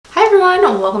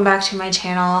everyone, welcome back to my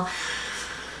channel.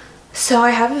 So I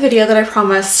have a video that I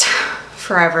promised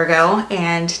forever ago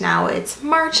and now it's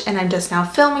March and I'm just now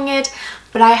filming it,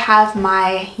 but I have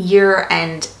my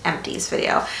year-end empties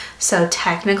video. So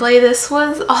technically this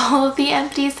was all of the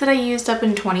empties that I used up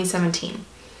in 2017.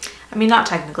 I mean, not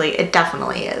technically, it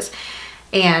definitely is.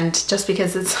 And just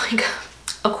because it's like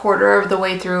a quarter of the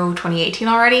way through 2018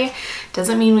 already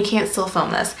doesn't mean we can't still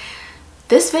film this.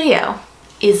 This video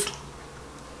is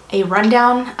a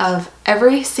rundown of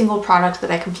every single product that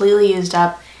I completely used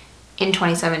up in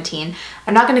 2017.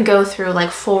 I'm not going to go through like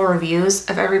full reviews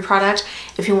of every product.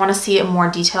 If you want to see a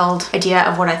more detailed idea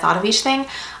of what I thought of each thing,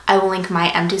 I will link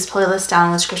my empties playlist down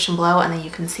in the description below, and then you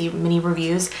can see mini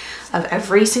reviews of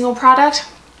every single product.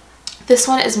 This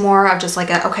one is more of just like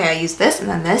a, okay, I used this and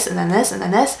then this and then this and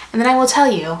then this, and then I will tell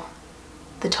you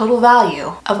the total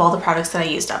value of all the products that I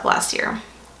used up last year.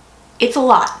 It's a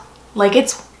lot. Like,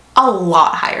 it's a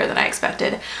lot higher than I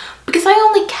expected because I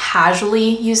only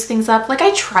casually use things up. Like,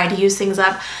 I try to use things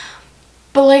up,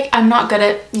 but like, I'm not good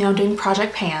at, you know, doing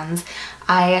project pans.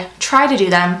 I try to do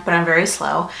them, but I'm very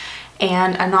slow,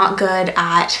 and I'm not good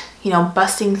at, you know,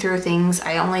 busting through things.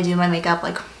 I only do my makeup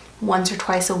like once or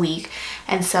twice a week,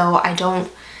 and so I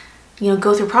don't, you know,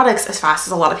 go through products as fast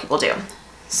as a lot of people do.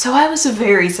 So I was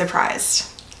very surprised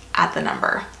at the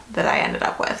number that I ended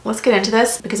up with. Let's get into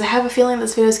this because I have a feeling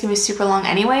this video is gonna be super long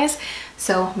anyways,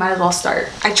 so might as well start.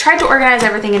 I tried to organize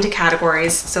everything into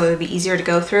categories so it would be easier to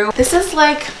go through. This is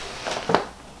like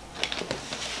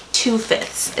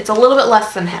 2/5. It's a little bit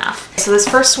less than half. So this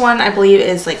first one I believe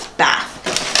is like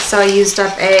bath. So I used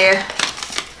up a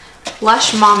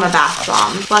Lush Mama bath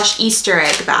bomb, Lush Easter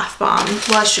egg bath bomb,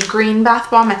 Lush green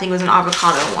bath bomb, I think it was an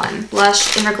avocado one,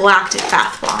 Lush intergalactic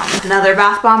bath bomb, another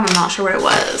bath bomb, I'm not sure what it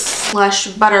was, Lush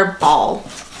butter bomb,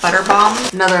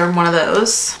 another one of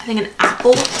those, I think an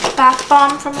apple bath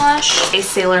bomb from Lush, a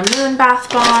Sailor Moon bath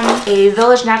bomb, a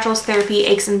Village Naturals Therapy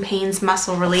Aches and Pains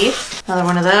Muscle Relief, another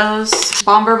one of those,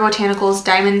 Bomber Botanicals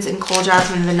Diamonds and Cold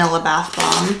Jasmine Vanilla bath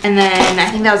bomb, and then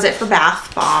I think that was it for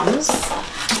bath bombs.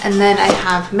 And then I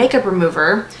have makeup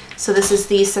remover. So this is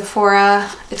the Sephora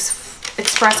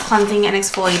Express Cleansing and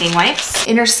Exfoliating Wipes.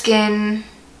 Inner Skin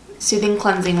Soothing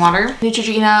Cleansing Water.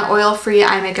 Neutrogena Oil-Free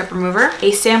Eye Makeup Remover.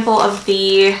 A sample of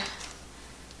the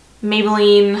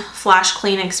Maybelline Flash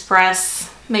Clean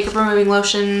Express Makeup Removing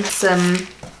Lotion. Some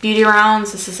beauty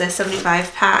rounds. This is a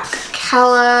 75 pack.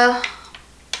 Cala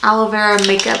Aloe Vera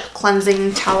Makeup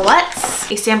Cleansing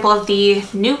Towelettes. A sample of the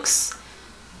Nuxe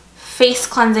Face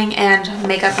Cleansing and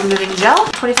Makeup Removing Gel.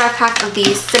 25 pack of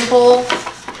the Simple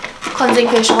Cleansing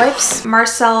Facial Wipes.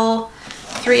 Marcel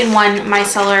 3-in-1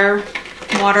 Micellar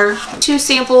Water. 2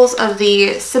 samples of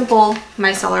the Simple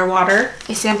Micellar Water.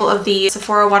 A sample of the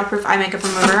Sephora Waterproof Eye Makeup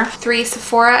Remover. 3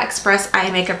 Sephora Express Eye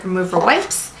Makeup Remover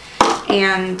Wipes.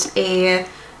 And a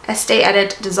Estee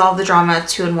Edit Dissolve the Drama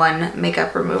 2-in-1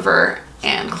 Makeup Remover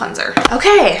and cleanser.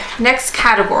 Okay, next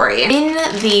category. In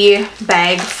the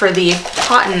bag for the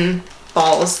cotton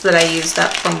balls that I used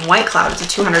up from White Cloud, it's a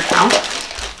 200 count,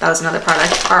 that was another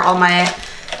product, are all my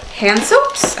hand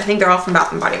soaps. I think they're all from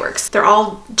Bath & Body Works. They're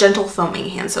all gentle foaming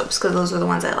hand soaps because those are the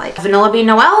ones I like. Vanilla Bean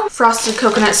Noel, Frosted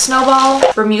Coconut Snowball,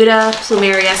 Bermuda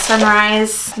Plumeria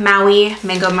Sunrise, Maui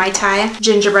Mango Mai Tai,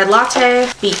 Gingerbread Latte,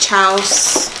 Beach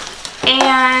House,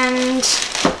 and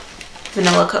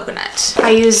Vanilla Coconut. I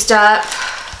used up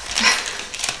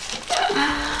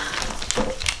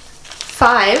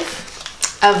 5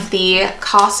 of the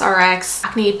COSRX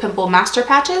Acne Pimple Master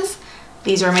Patches.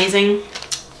 These are amazing,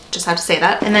 just have to say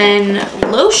that. And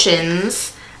then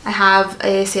lotions, I have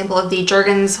a sample of the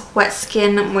Jergens Wet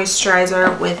Skin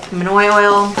Moisturizer with Manoi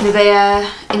Oil, Nivea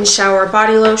In Shower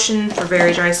Body Lotion for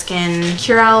very dry skin,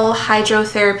 Curel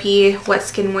Hydrotherapy Wet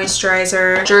Skin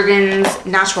Moisturizer, Jergens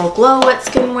Natural Glow Wet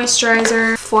Skin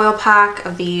Moisturizer, foil pack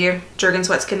of the Jergens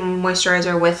Wet Skin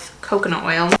Moisturizer with coconut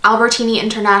oil, Albertini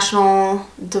International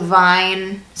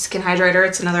Divine Skin Hydrator,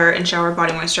 it's another In Shower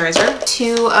Body Moisturizer,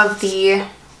 2 of the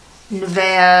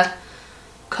Nivea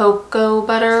cocoa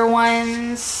butter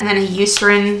ones, and then a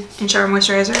Eucerin In Shower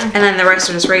Moisturizer, and then the rest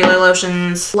are just regular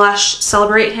lotions. Lush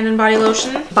Celebrate Hand and Body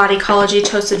Lotion, Bodycology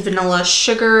Toasted Vanilla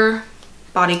Sugar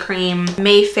Body Cream,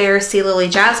 Mayfair Sea Lily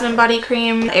Jasmine Body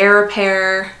Cream, Air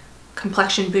Repair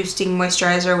Complexion Boosting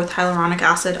Moisturizer with Hyaluronic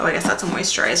Acid. Oh, I guess that's a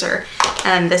moisturizer.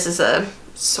 And this is a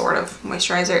sort of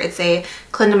moisturizer. It's a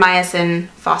clindamycin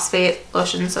phosphate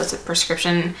lotion, so it's a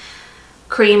prescription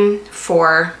cream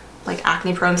for like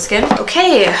acne prone skin.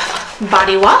 Okay,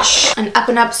 body wash. An Up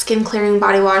and Up skin clearing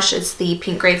body wash. It's the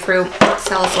pink grapefruit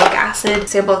salicylic acid.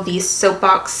 Sample of the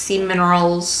Soapbox Sea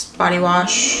Minerals body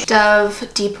wash. Dove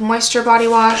Deep Moisture body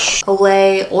wash.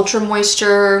 Olay Ultra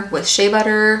Moisture with shea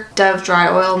butter. Dove Dry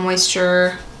Oil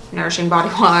Moisture nourishing body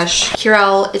wash.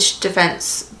 Curel Itch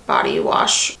Defense body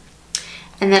wash.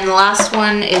 And then the last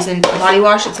one isn't a body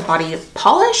wash, it's a body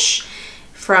polish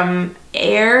from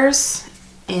Airs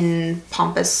in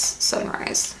Pompous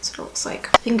Sunrise. That's what it looks like.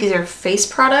 I think these are face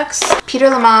products. Peter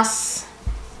Lamas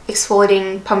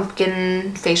Exfoliating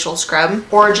Pumpkin Facial Scrub.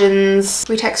 Origins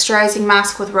Retexturizing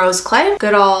Mask with Rose Clay.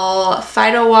 Goodall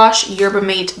Phyto Wash Yerba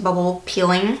Mate Bubble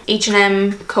Peeling.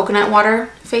 H&M Coconut Water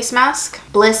Face Mask.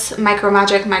 Bliss Micro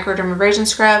Magic Microdermabrasion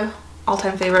Scrub.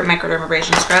 All-time favorite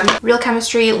microdermabrasion scrub. Real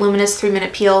Chemistry Luminous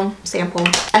 3-minute peel sample.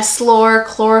 Eslor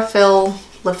Chlorophyll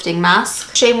Lifting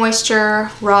Mask. Shea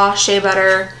Moisture Raw Shea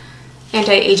Butter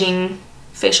Anti-Aging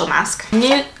Facial Mask.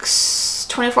 Nuxe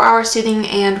 24-hour Soothing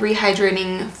and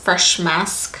Rehydrating Fresh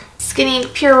Mask. Skinny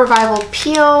Pure Revival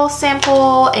Peel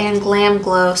sample and Glam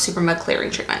Glow Super Mud Clearing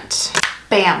Treatment.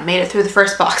 Bam! Made it through the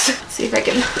first box. Let's see if I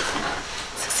can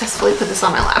successfully put this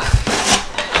on my lap.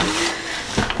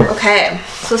 Okay,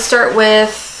 so let's start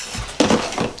with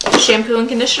shampoo and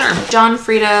conditioner. John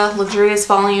Frieda Luxurious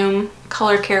Volume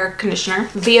Color Care Conditioner.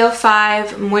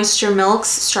 VO5 Moisture Milks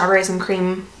Strawberries and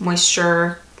Cream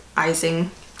Moisturizing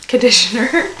Conditioner.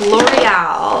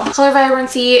 L'Oreal Color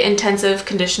Vibrancy Intensive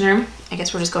Conditioner. I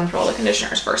guess we're just going through all the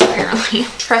conditioners first apparently.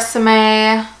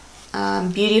 Tresemme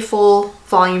Beautiful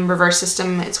Volume Reverse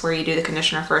System. It's where you do the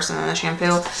conditioner first and then the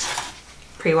shampoo.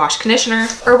 Pre-wash conditioner.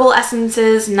 Herbal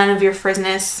Essences None of Your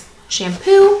Frizzness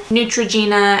shampoo.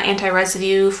 Neutrogena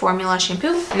Anti-Residue Formula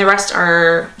shampoo. And the rest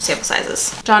are sample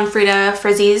sizes. John Frieda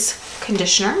Frizzies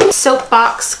conditioner.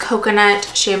 Soapbox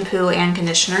Coconut shampoo and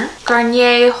conditioner.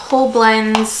 Garnier Whole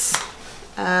Blends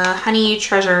Honey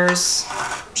Treasures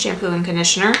shampoo and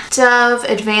conditioner. Dove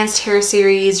Advanced Hair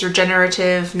Series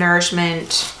Regenerative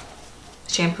Nourishment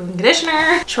shampoo and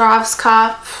conditioner.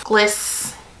 Schwarzkopf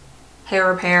Gliss Hair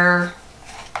Repair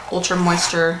Ultra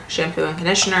Moisture shampoo and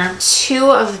conditioner. 2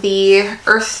 of the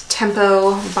Earth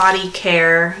Tempo Body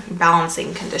Care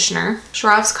Balancing Conditioner.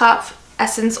 Schwarzkopf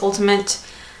Essence Ultimate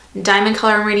Diamond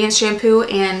Color and Radiance shampoo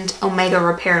and Omega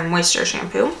Repair and Moisture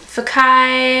shampoo.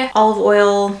 Fekkai Olive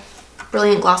Oil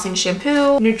Brilliant Glossing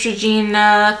shampoo.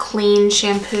 Neutrogena Clean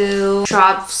shampoo.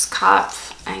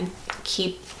 Schwarzkopf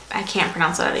I can't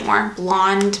pronounce that anymore.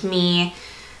 Blonde Me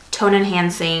Tone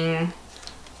Enhancing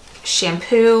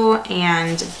shampoo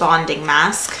and bonding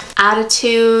mask.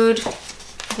 Attitude,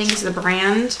 I think is the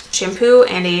brand, shampoo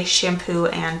and a shampoo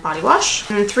and body wash.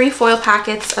 And then 3 foil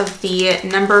packets of the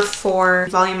No. 4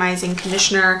 volumizing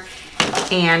conditioner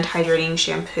and hydrating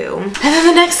shampoo. And then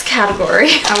the next category,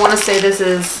 I want to say this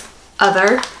is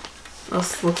other.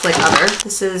 This looks like other.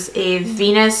 This is a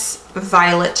Venus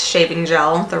Violet shaving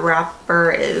gel. The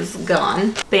wrapper is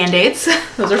gone. Band-Aids,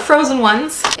 those are frozen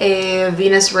ones. A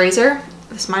Venus razor.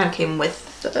 This might have came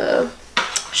with the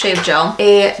shave gel.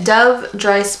 A Dove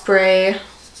Dry Spray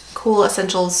Cool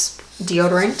Essentials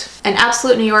deodorant. An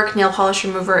Absolute New York nail polish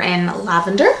remover in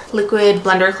lavender. Liquid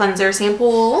blender cleanser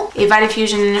sample. A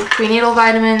Vitafusion prenatal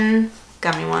vitamin,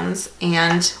 gummy ones,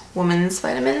 and women's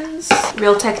vitamins.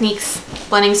 Real Techniques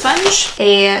blending sponge.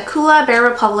 A Kula Bare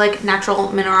Republic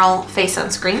natural mineral face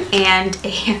sunscreen. And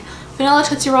a Vanilla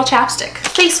Tootsie Roll chapstick.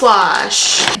 Face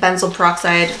wash. Benzoyl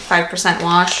peroxide 5%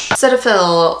 wash.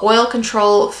 Cetaphil oil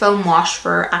control foam wash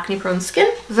for acne prone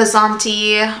skin.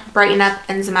 Vizanti Brighten Up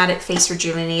enzymatic face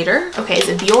rejuvenator. Okay, is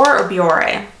it Biore or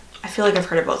Biore? I feel like I've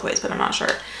heard it both ways, but I'm not sure.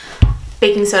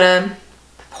 Baking soda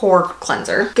pore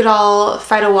cleanser. Goodall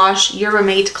Phyto Wash Yerba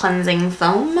Mate cleansing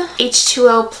foam.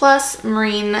 H2O Plus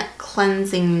marine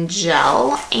cleansing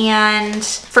gel, and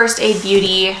First Aid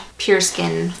Beauty Pure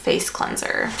Skin face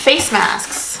cleanser. Face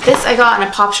masks. This I got in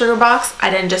a Pop Sugar box. I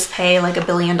didn't just pay like $1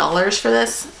 billion for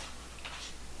this.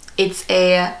 It's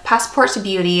a Passport to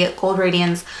Beauty Gold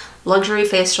Radiance luxury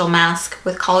facial mask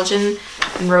with collagen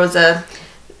and Rosa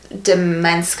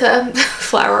Demenska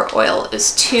flower oil.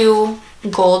 Is 2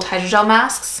 gold hydrogel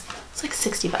masks. It's like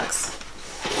 60 bucks.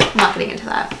 I'm not getting into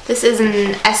that. This is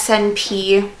an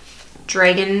SNP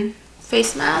Dragon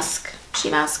face mask,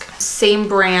 sheet mask. Same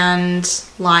brand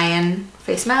Lion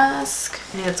face mask. I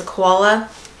think it's a koala.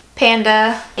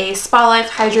 Panda, a Spa Life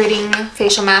hydrating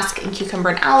facial mask in cucumber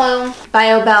and aloe.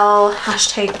 BioBell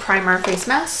hashtag primer face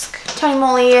mask. Tony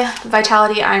Moly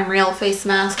Vitality I'm Real face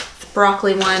mask.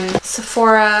 Broccoli one.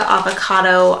 Sephora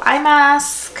avocado eye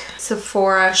mask.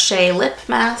 Sephora shea lip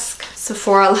mask.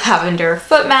 Sephora lavender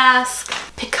foot mask.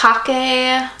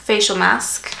 Pikake facial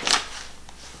mask.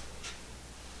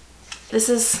 This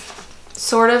is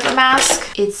sort of a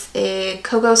mask. It's a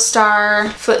Coco Star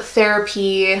Foot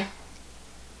Therapy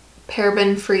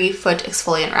paraben-free foot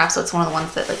exfoliant wrap, so it's one of the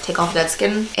ones that like take off dead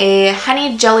skin. A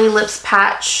Honey Jelly Lips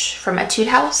patch from Etude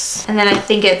House, and then I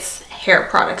think it's hair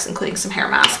products, including some hair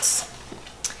masks.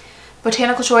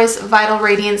 Botanical Choice Vital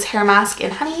Radiance Hair Mask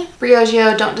in Honey.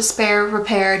 Briogeo Don't Despair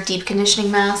Repair Deep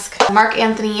Conditioning Mask. Marc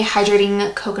Anthony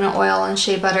Hydrating Coconut Oil and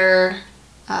Shea Butter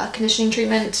Conditioning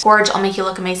Treatment. Gorge I'll Make You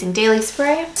Look Amazing Daily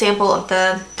Spray. Sample of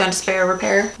the Don't Despair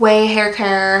Repair. Way Hair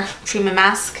Care Treatment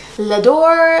Mask.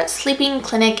 L'Adore Sleeping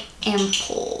Clinic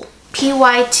Ampoule.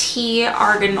 PYT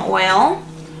Argan Oil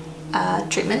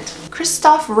Treatment.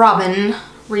 Christophe Robin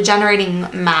Regenerating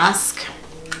Mask.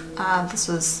 This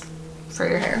was for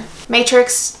your hair.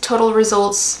 Matrix Total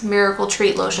Results Miracle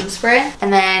Treat Lotion Spray.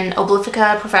 And then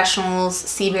Oblifica Professionals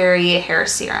Sea Berry Hair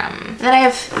Serum. And then I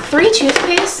have 3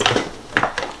 toothpaste.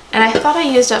 And I thought I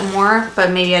used up more,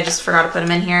 but maybe I just forgot to put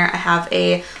them in here. I have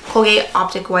a Colgate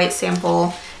Optic White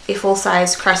sample, a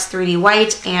full-size Crest 3D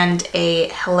White, and a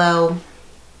Hello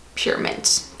Pure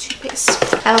Mint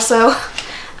toothpaste. I also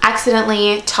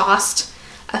accidentally tossed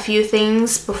a few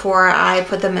things before I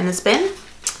put them in this bin,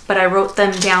 but I wrote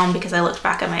them down because I looked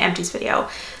back at my Empties video.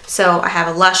 So I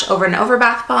have a Lush Over and Over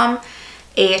Bath Bomb,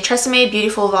 a Tresemme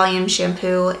Beautiful Volume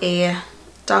Shampoo, a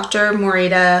Dr.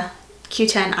 Morita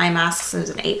Q10 eye masks, there's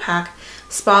an 8-pack,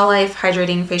 Spa Life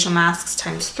Hydrating Facial Masks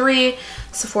 ×3,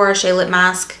 Sephora Shea Lip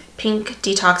Mask, Pink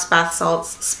Detox Bath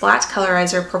Salts, Splat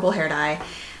Colorizer Purple Hair Dye,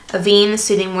 Avene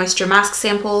Soothing Moisture Mask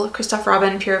Sample, Christophe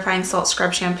Robin Purifying Salt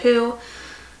Scrub Shampoo,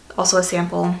 also a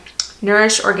sample,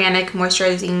 Nourish Organic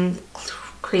Moisturizing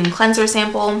Cream Cleanser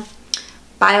Sample,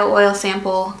 Bio Oil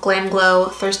Sample, Glam Glow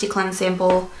Thirsty Cleanse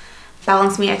Sample,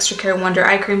 Balance Me Extra Care Wonder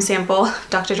Eye Cream Sample,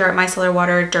 Dr. Jart Micellar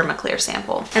Water Derma Clear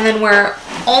Sample. And then we're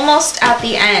almost at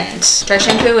the end. Dry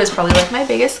shampoo is probably like my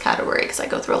biggest category because I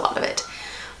go through a lot of it.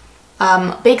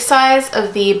 Big size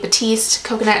of the Batiste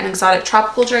Coconut and Exotic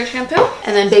Tropical Dry Shampoo.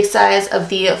 And then big size of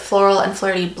the Floral and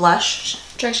Flirty Blush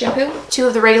Dry Shampoo. 2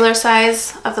 of the regular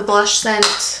size of the blush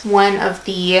scent. 1 of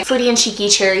the Fruity and Cheeky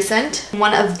Cherry scent.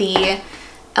 1 of the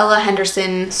Ella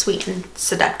Henderson Sweet and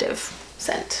Seductive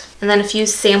scent. And then a few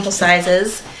sample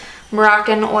sizes.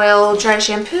 Moroccan Oil Dry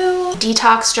Shampoo,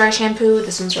 Detox Dry Shampoo,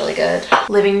 this one's really good.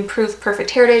 Living Proof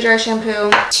Perfect Hair Day Dry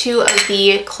Shampoo, 2 of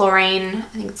the Chlorine,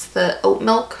 I think it's the Oat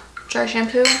Milk Dry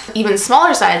Shampoo, even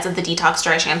smaller size of the Detox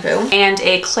Dry Shampoo, and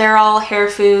a Clairol Hair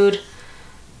Food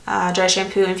Dry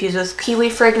Shampoo infused with kiwi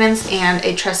fragrance, and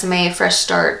a Tresemme Fresh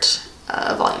Start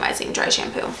Volumizing Dry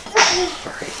Shampoo.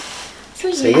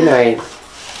 So say goodnight.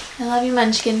 I love you,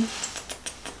 Munchkin.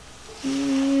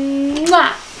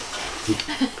 Mwah.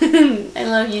 I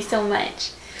love you so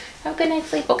much. Have a good night's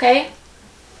sleep, okay?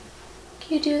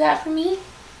 Can you do that for me?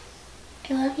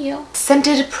 I love you.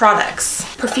 Scented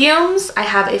products. Perfumes. I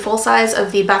have a full size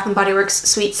of the Bath & Body Works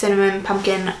Sweet Cinnamon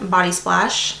Pumpkin Body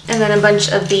Splash. And then a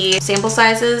bunch of the sample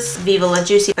sizes. Viva La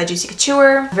Juicy by Juicy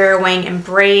Couture. Vera Wang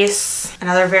Embrace.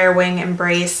 Another Vera Wang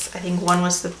Embrace. I think one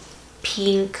was the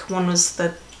pink, one was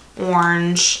the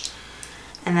orange.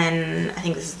 And then I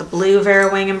think this is the blue Vera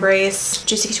Wang Embrace.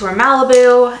 Juicy Couture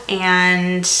Malibu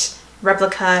and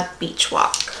Replica Beach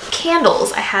Walk.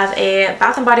 Candles. I have a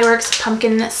Bath & Body Works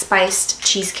Pumpkin Spiced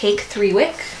Cheesecake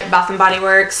 3-wick. Bath & Body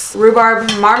Works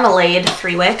Rhubarb Marmalade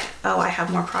 3-wick. Oh, I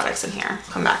have more products in here.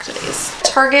 Come back to these.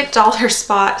 Target Dollar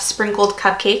Spot Sprinkled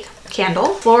Cupcake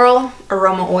Candle. Floral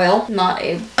Aroma Oil. Not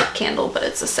a candle, but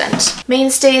it's a scent.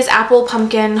 Mainstays Apple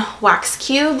Pumpkin Wax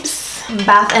Cubes.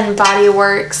 Bath & Body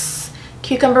Works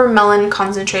Cucumber Melon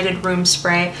Concentrated Room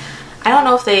Spray. I don't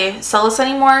know if they sell this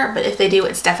anymore, but if they do,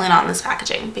 it's definitely not in this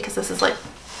packaging because this is like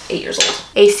 8 years old.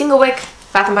 A single wick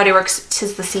Bath & Body Works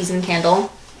 'Tis the Season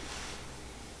candle.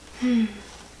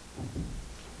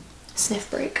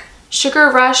 Sniff break. Sugar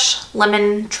Rush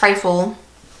Lemon Trifle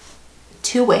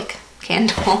 2-wick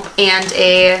candle. And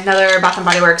another Bath &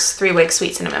 Body Works 3-wick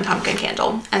Sweet Cinnamon Pumpkin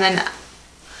candle. And then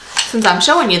since I'm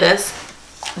showing you this,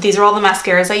 these are all the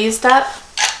mascaras I used up.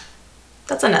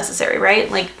 That's unnecessary, right?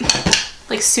 Like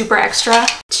super extra.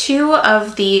 2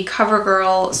 of the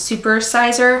CoverGirl Super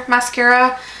Sizer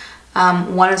mascara.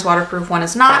 One is waterproof, one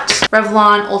is not.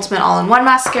 Revlon Ultimate All-in-One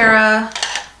Mascara.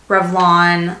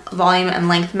 Revlon Volume and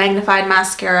Length Magnified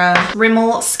Mascara.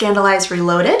 Rimmel Scandalize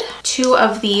Reloaded. 2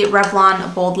 of the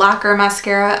Revlon Bold Lacquer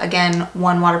Mascara. Again,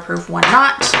 one waterproof, one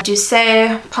not.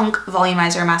 Douce Punk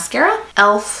Volumizer Mascara.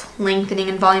 e.l.f. Lengthening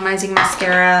and Volumizing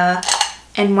Mascara.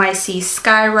 NYC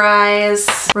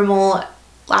Skyrise. Rimmel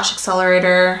Lash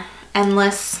Accelerator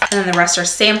Endless, and then the rest are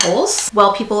samples.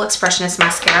 Well People Expressionist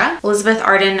Mascara, Elizabeth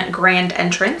Arden Grand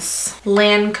Entrance,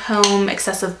 Lancome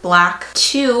Excessive Black,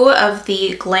 2 of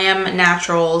the Glam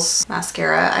Naturals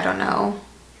mascara. I don't know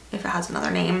if it has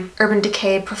another name. Urban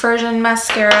Decay Perversion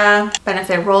Mascara,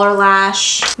 Benefit Roller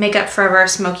Lash, Makeup Forever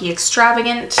Smoky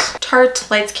Extravagant,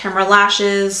 Tarte Lights Camera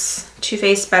Lashes, Too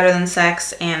Faced Better Than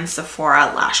Sex, and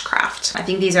Sephora Lash Craft. I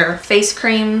think these are face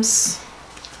creams.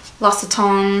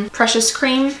 L'Occitane Precious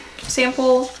Cream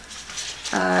sample,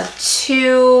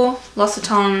 2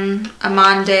 L'Occitane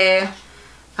Amande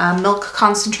Milk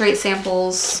Concentrate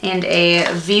samples, and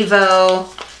a Vivo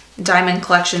Diamond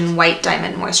Collection White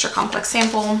Diamond Moisture Complex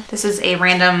sample. This is a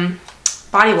random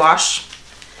body wash.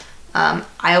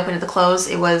 I opened the close.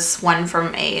 It was one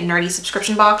from a nerdy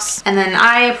subscription box. And then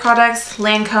eye products,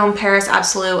 Lancome Paris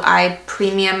Absolute Eye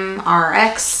Premium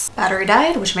RX. Battery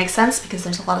died, which makes sense because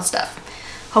there's a lot of stuff.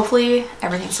 Hopefully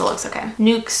everything still looks okay.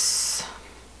 Nuxe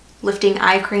Lifting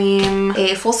Eye Cream,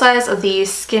 a full size of the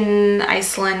Skin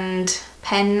Iceland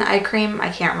Pen Eye Cream. I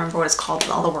can't remember what it's called,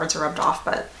 all the words are rubbed off,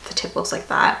 but the tip looks like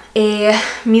that. A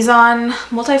Mizon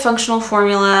Multifunctional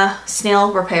Formula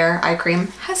Snail Repair Eye Cream.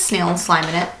 Has snail and slime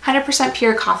in it. 100%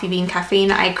 pure coffee bean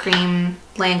caffeine eye cream.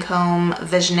 Lancome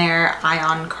Visionaire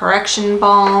Ion Correction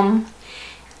Balm.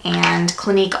 And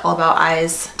Clinique All About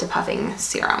Eyes Depuffing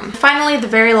Serum. Finally, the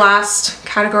very last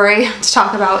category to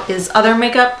talk about is other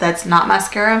makeup that's not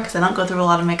mascara, because I don't go through a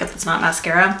lot of makeup that's not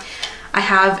mascara. I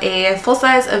have a full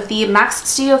size of the Max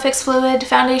Studio Fix Fluid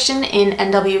Foundation in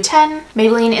NW10,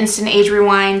 Maybelline Instant Age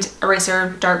Rewind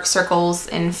Eraser Dark Circles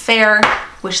in Fair,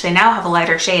 which they now have a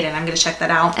lighter shade and I'm gonna check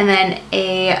that out. And then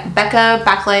a Becca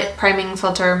Backlight Priming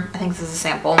Filter, I think this is a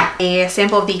sample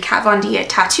of the Kat Von D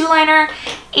Tattoo Liner,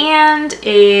 and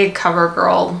a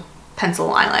CoverGirl pencil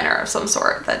eyeliner of some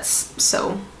sort that's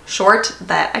so short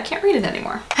that I can't read it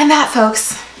anymore. And that,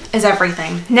 folks, is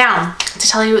everything. Now, to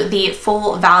tell you the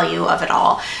full value of it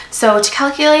all. So to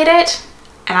calculate it,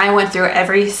 and I went through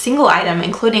every single item,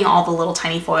 including all the little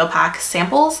tiny foil pack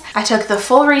samples. I took the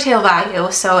full retail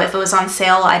value, so if it was on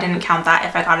sale, I didn't count that.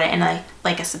 If I got it in a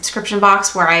subscription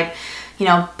box where I, you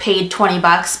know, paid 20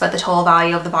 bucks, but the total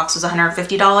value of the box was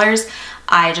 $150,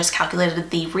 I just calculated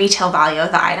the retail value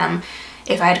of the item.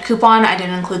 If I had a coupon, I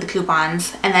didn't include the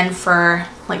coupons. And then for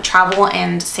like travel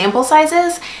and sample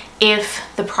sizes, if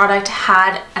the product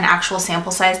had an actual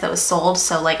sample size that was sold,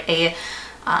 so like a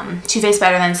Too Faced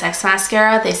Better Than Sex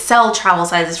mascara, they sell travel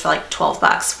sizes for like 12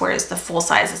 bucks, whereas the full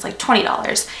size is like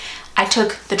 $20. I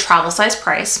took the travel size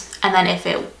price, and then if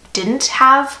it didn't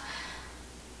have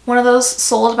one of those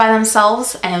sold by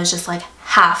themselves and it was just like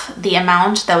half the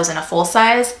amount that was in a full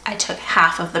size, I took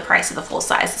half of the price of the full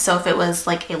size. So if it was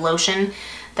like a lotion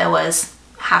that was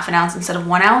half an ounce instead of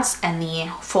 1 ounce and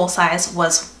the full size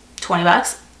was 20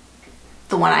 bucks,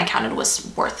 the one I counted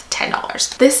was worth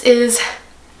 $10. This is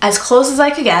as close as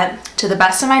I could get to the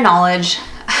best of my knowledge.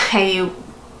 I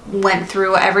went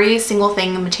through every single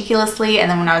thing meticulously,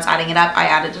 and then when I was adding it up, I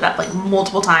added it up like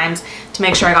multiple times to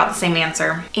make sure I got the same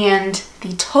answer. And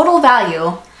the total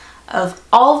value of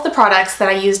all of the products that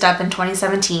I used up in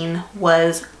 2017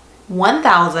 was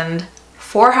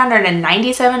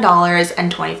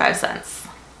 $1,497.25.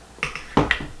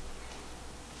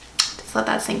 Just let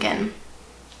that sink in.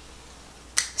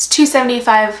 It's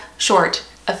 $275 short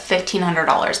of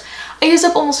 $1,500. I used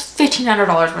up almost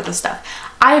 $1,500 worth of stuff.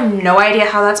 I have no idea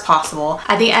how that's possible.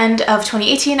 At the end of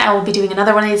 2018, I will be doing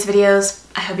another one of these videos.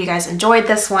 I hope you guys enjoyed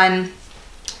this one.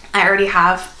 I already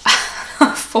have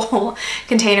a full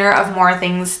container of more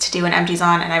things to do in Empties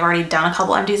on, and I've already done a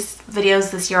couple Empties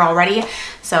videos this year already,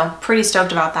 so pretty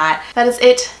stoked about that. That is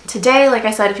it today. Like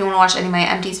I said, if you want to watch any of my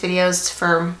Empties videos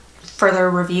for further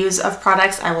reviews of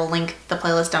products, I will link the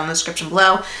playlist down in the description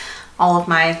below. All of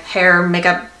my hair,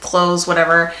 makeup, clothes,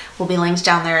 whatever will be linked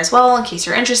down there as well in case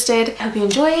you're interested. I hope you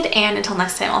enjoyed, and until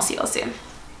next time, I'll see you all soon.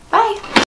 Bye!